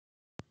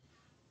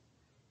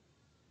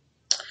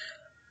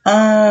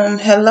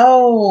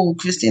Hello,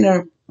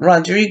 Christina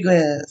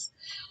Rodriquez.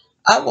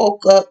 I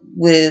woke up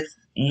with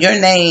your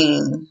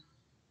name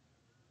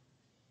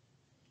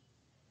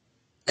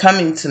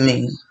coming to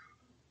me.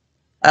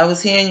 I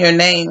was hearing your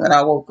name when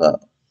I woke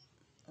up,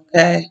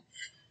 okay?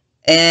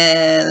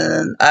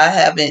 And I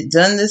haven't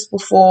done this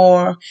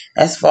before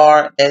as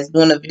far as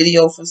doing a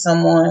video for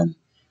someone,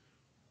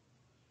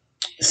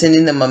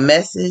 sending them a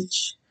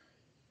message.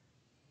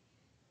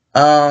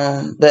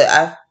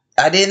 But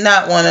I did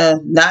not want to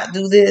not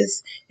do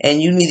this,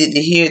 and you needed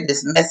to hear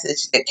this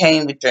message that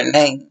came with your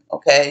name,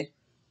 okay?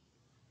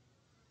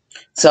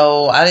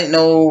 So I didn't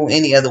know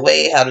any other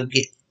way how to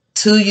get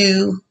to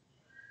you.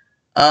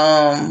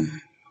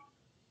 Um,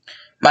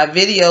 my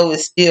video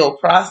is still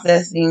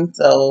processing,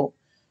 so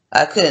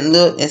I couldn't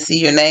look and see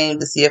your name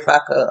to see if I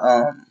could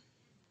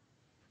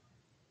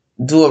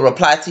do a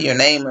reply to your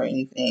name or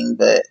anything.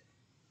 But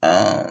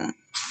um,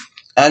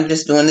 I'm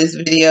just doing this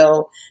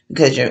video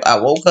because I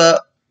woke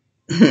up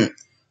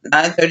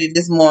 9:30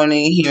 this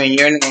morning hearing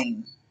your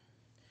name,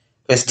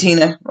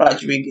 Christina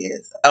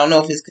Rodriguez. I don't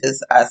know if it's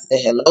because I said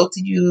hello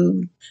to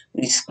you,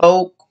 we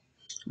spoke,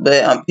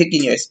 but I'm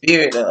picking your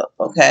spirit up,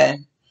 okay?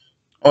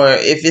 Or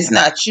if it's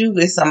not you,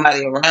 it's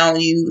somebody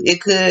around you.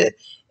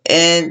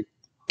 And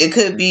it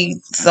could be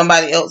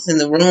somebody else in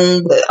the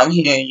room, but I'm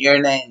hearing your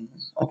name.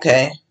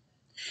 Okay.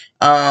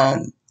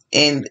 Um,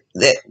 and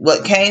that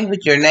what came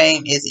with your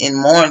name is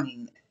in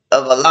mourning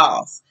of a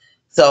loss.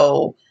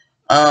 So,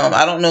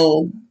 I don't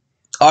know.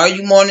 Are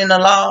you mourning a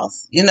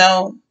loss?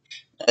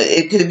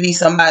 It could be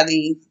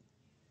somebody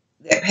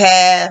that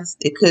passed.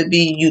 It could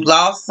be you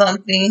lost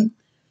something.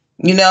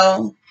 You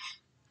know,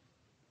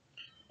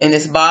 and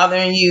it's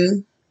bothering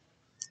you,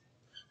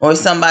 or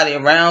somebody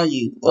around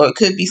you, or it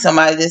could be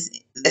somebody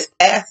that's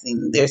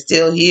passing. They're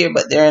still here,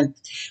 but they're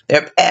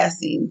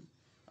passing.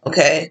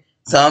 Okay,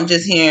 so I'm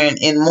just hearing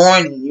in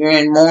mourning. You're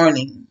in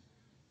mourning.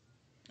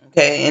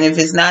 Okay, and if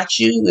it's not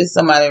you, it's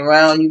somebody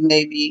around you,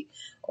 maybe,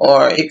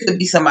 or it could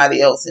be somebody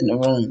else in the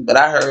room. But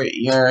I heard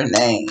your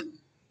name.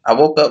 I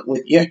woke up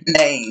with your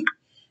name.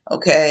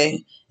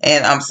 Okay,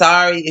 and I'm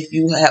sorry if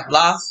you have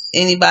lost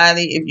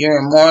anybody. If you're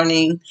in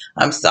mourning,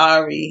 I'm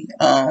sorry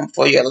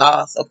for your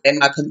loss. Okay,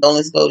 my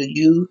condolences go to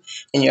you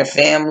and your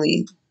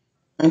family.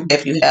 Okay,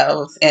 if you have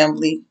a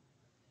family,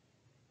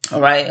 all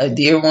right, a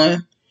dear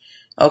one.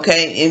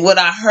 Okay, and what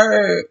I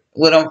heard,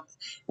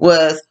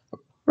 was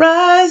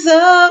rise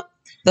up.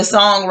 The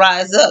song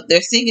Rise Up.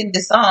 They're singing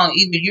this song.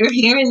 Either you're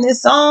hearing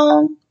this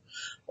song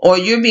or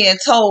you're being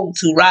told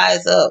to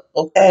rise up.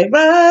 Okay,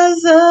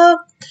 rise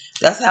up.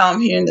 That's how I'm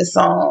hearing the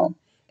song.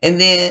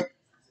 And then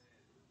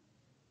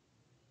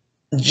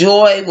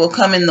joy will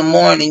come in the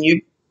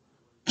morning.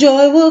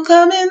 Joy will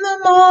come in the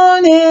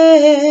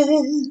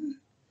morning.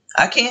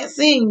 I can't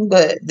sing,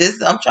 but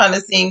this I'm trying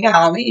to sing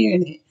how I'm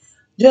hearing it.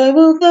 Joy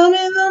will come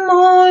in the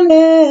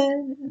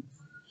morning.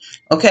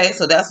 Okay,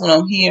 so that's what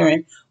I'm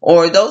hearing.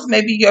 Or those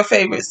may be your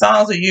favorite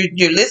songs, or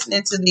you're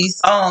listening to these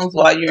songs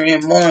while you're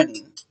in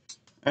mourning.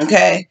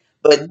 Okay,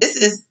 but this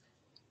is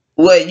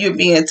what you're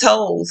being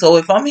told. So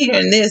if I'm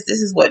hearing this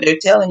is what they're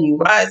telling you.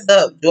 Rise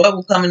up. Joy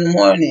will come in the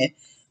morning.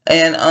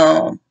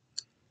 And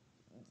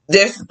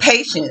there's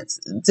patience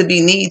to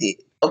be needed.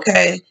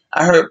 Okay,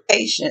 I heard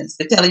patience.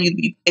 They're telling you to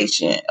be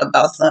patient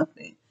about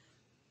something.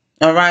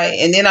 All right,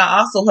 and then I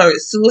also heard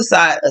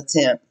suicide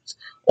attempts,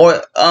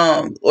 or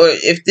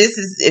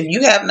if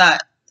you have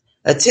not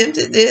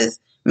attempted this,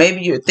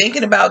 maybe you're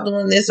thinking about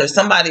doing this, or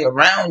somebody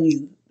around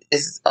you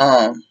is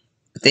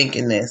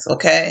thinking this.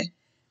 Okay,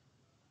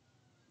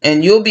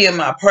 and you'll be in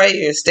my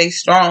prayers. Stay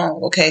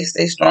strong. Okay,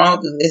 stay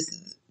strong through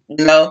this.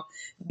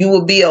 You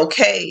will be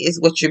okay. Is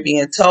what you're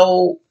being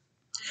told.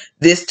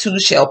 This too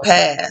shall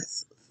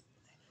pass.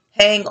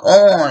 Hang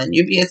on.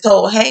 You're being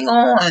told, hang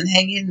on,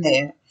 hang in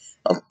there.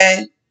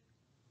 Okay?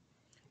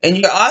 And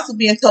you're also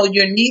being told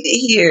you're needed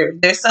here.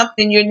 There's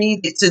something you're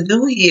needed to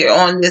do here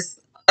on this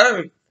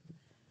earth.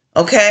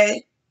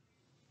 Okay?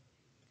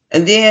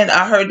 And then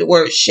I heard the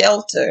word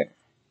shelter.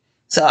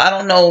 So I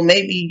don't know,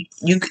 maybe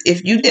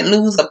if you didn't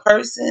lose a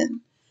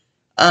person,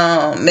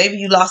 maybe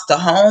you lost a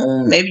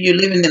home, maybe you're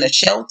living in a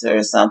shelter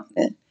or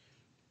something.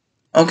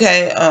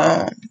 Okay?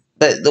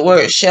 But the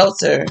word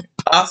shelter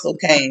also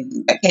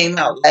came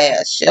out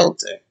last,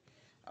 shelter.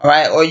 All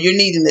right, or you're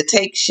needing to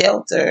take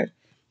shelter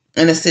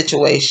in a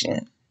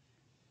situation,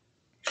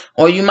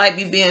 or you might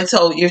be being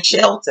told you're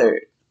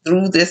sheltered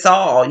through this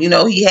all.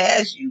 He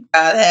has you.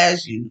 God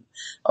has you.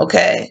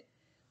 Okay.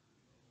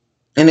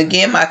 And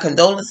again, my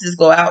condolences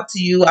go out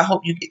to you. I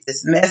hope you get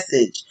this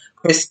message,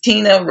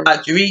 Christina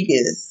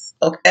Rodriguez.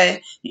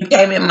 Okay, you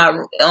came in my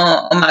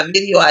on my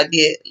video I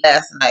did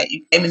last night.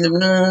 You came in the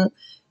room.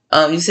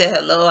 You said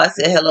hello. I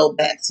said hello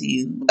back to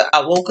you. But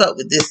I woke up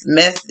with this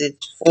message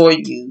for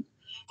you.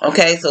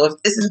 Okay, so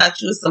if this is not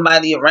you, it's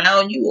somebody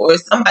around you, or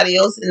it's somebody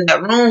else in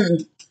that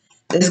room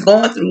that's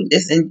going through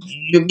this, and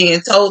you're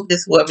being told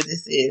this, whoever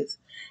this is.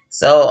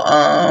 So,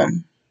 I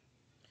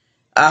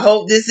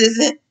hope this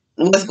isn't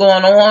what's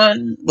going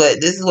on,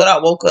 but this is what I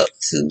woke up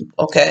to.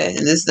 Okay,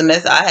 and this is the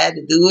mess. I had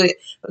to do it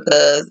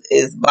because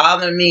it's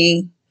bothering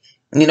me.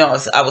 You know,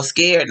 I was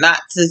scared not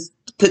to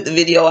put the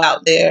video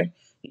out there,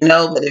 you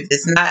know, but if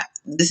it's not,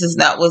 this is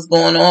not what's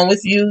going on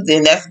with you,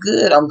 then that's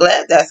good. I'm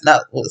glad that's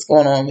not what's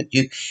going on with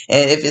you.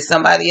 And if it's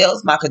somebody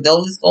else, my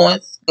condolences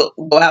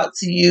go out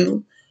to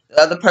you.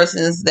 The other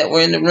persons that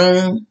were in the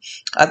room,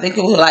 I think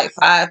it was like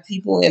 5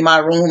 people in my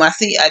room. I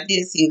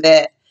did see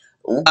that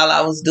while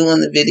I was doing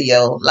the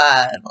video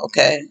live,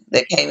 okay,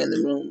 that came in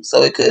the room.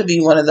 So it could be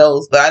one of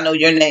those, but I know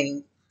your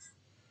name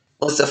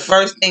was the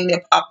first thing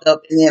that popped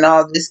up, and then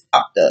all this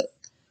popped up.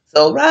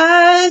 So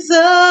rise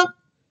up,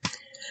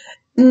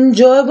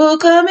 joy will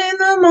come in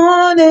the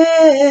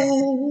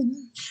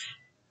morning.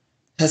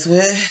 That's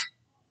what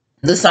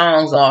the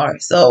songs are.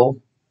 So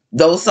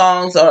those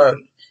songs are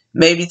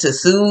maybe to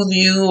soothe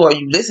you, or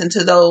you listen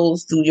to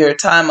those through your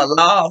time of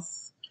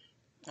loss,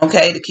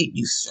 okay, to keep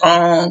you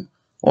strong.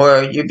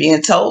 Or you're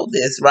being told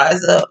this,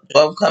 rise up,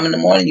 joy will come in the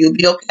morning, you'll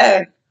be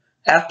okay.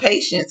 Have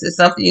patience. It's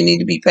something you need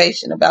to be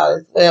patient about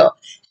as well.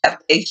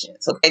 Have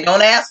patience, okay?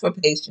 Don't ask for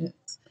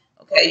patience.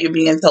 Okay, you're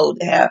being told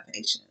to have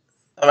patience.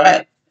 All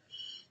right.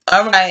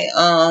 All right.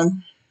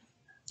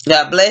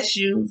 God bless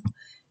you,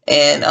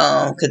 and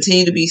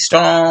continue to be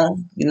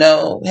strong. You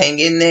know, hang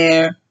in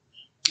there.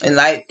 And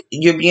like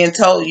you're being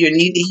told, you're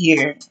needed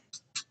here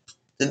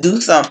to do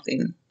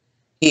something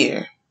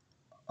here.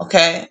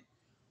 Okay,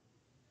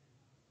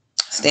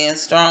 stand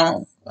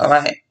strong. All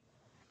right.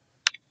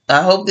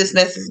 I hope this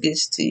message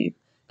gets to you.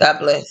 God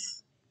bless.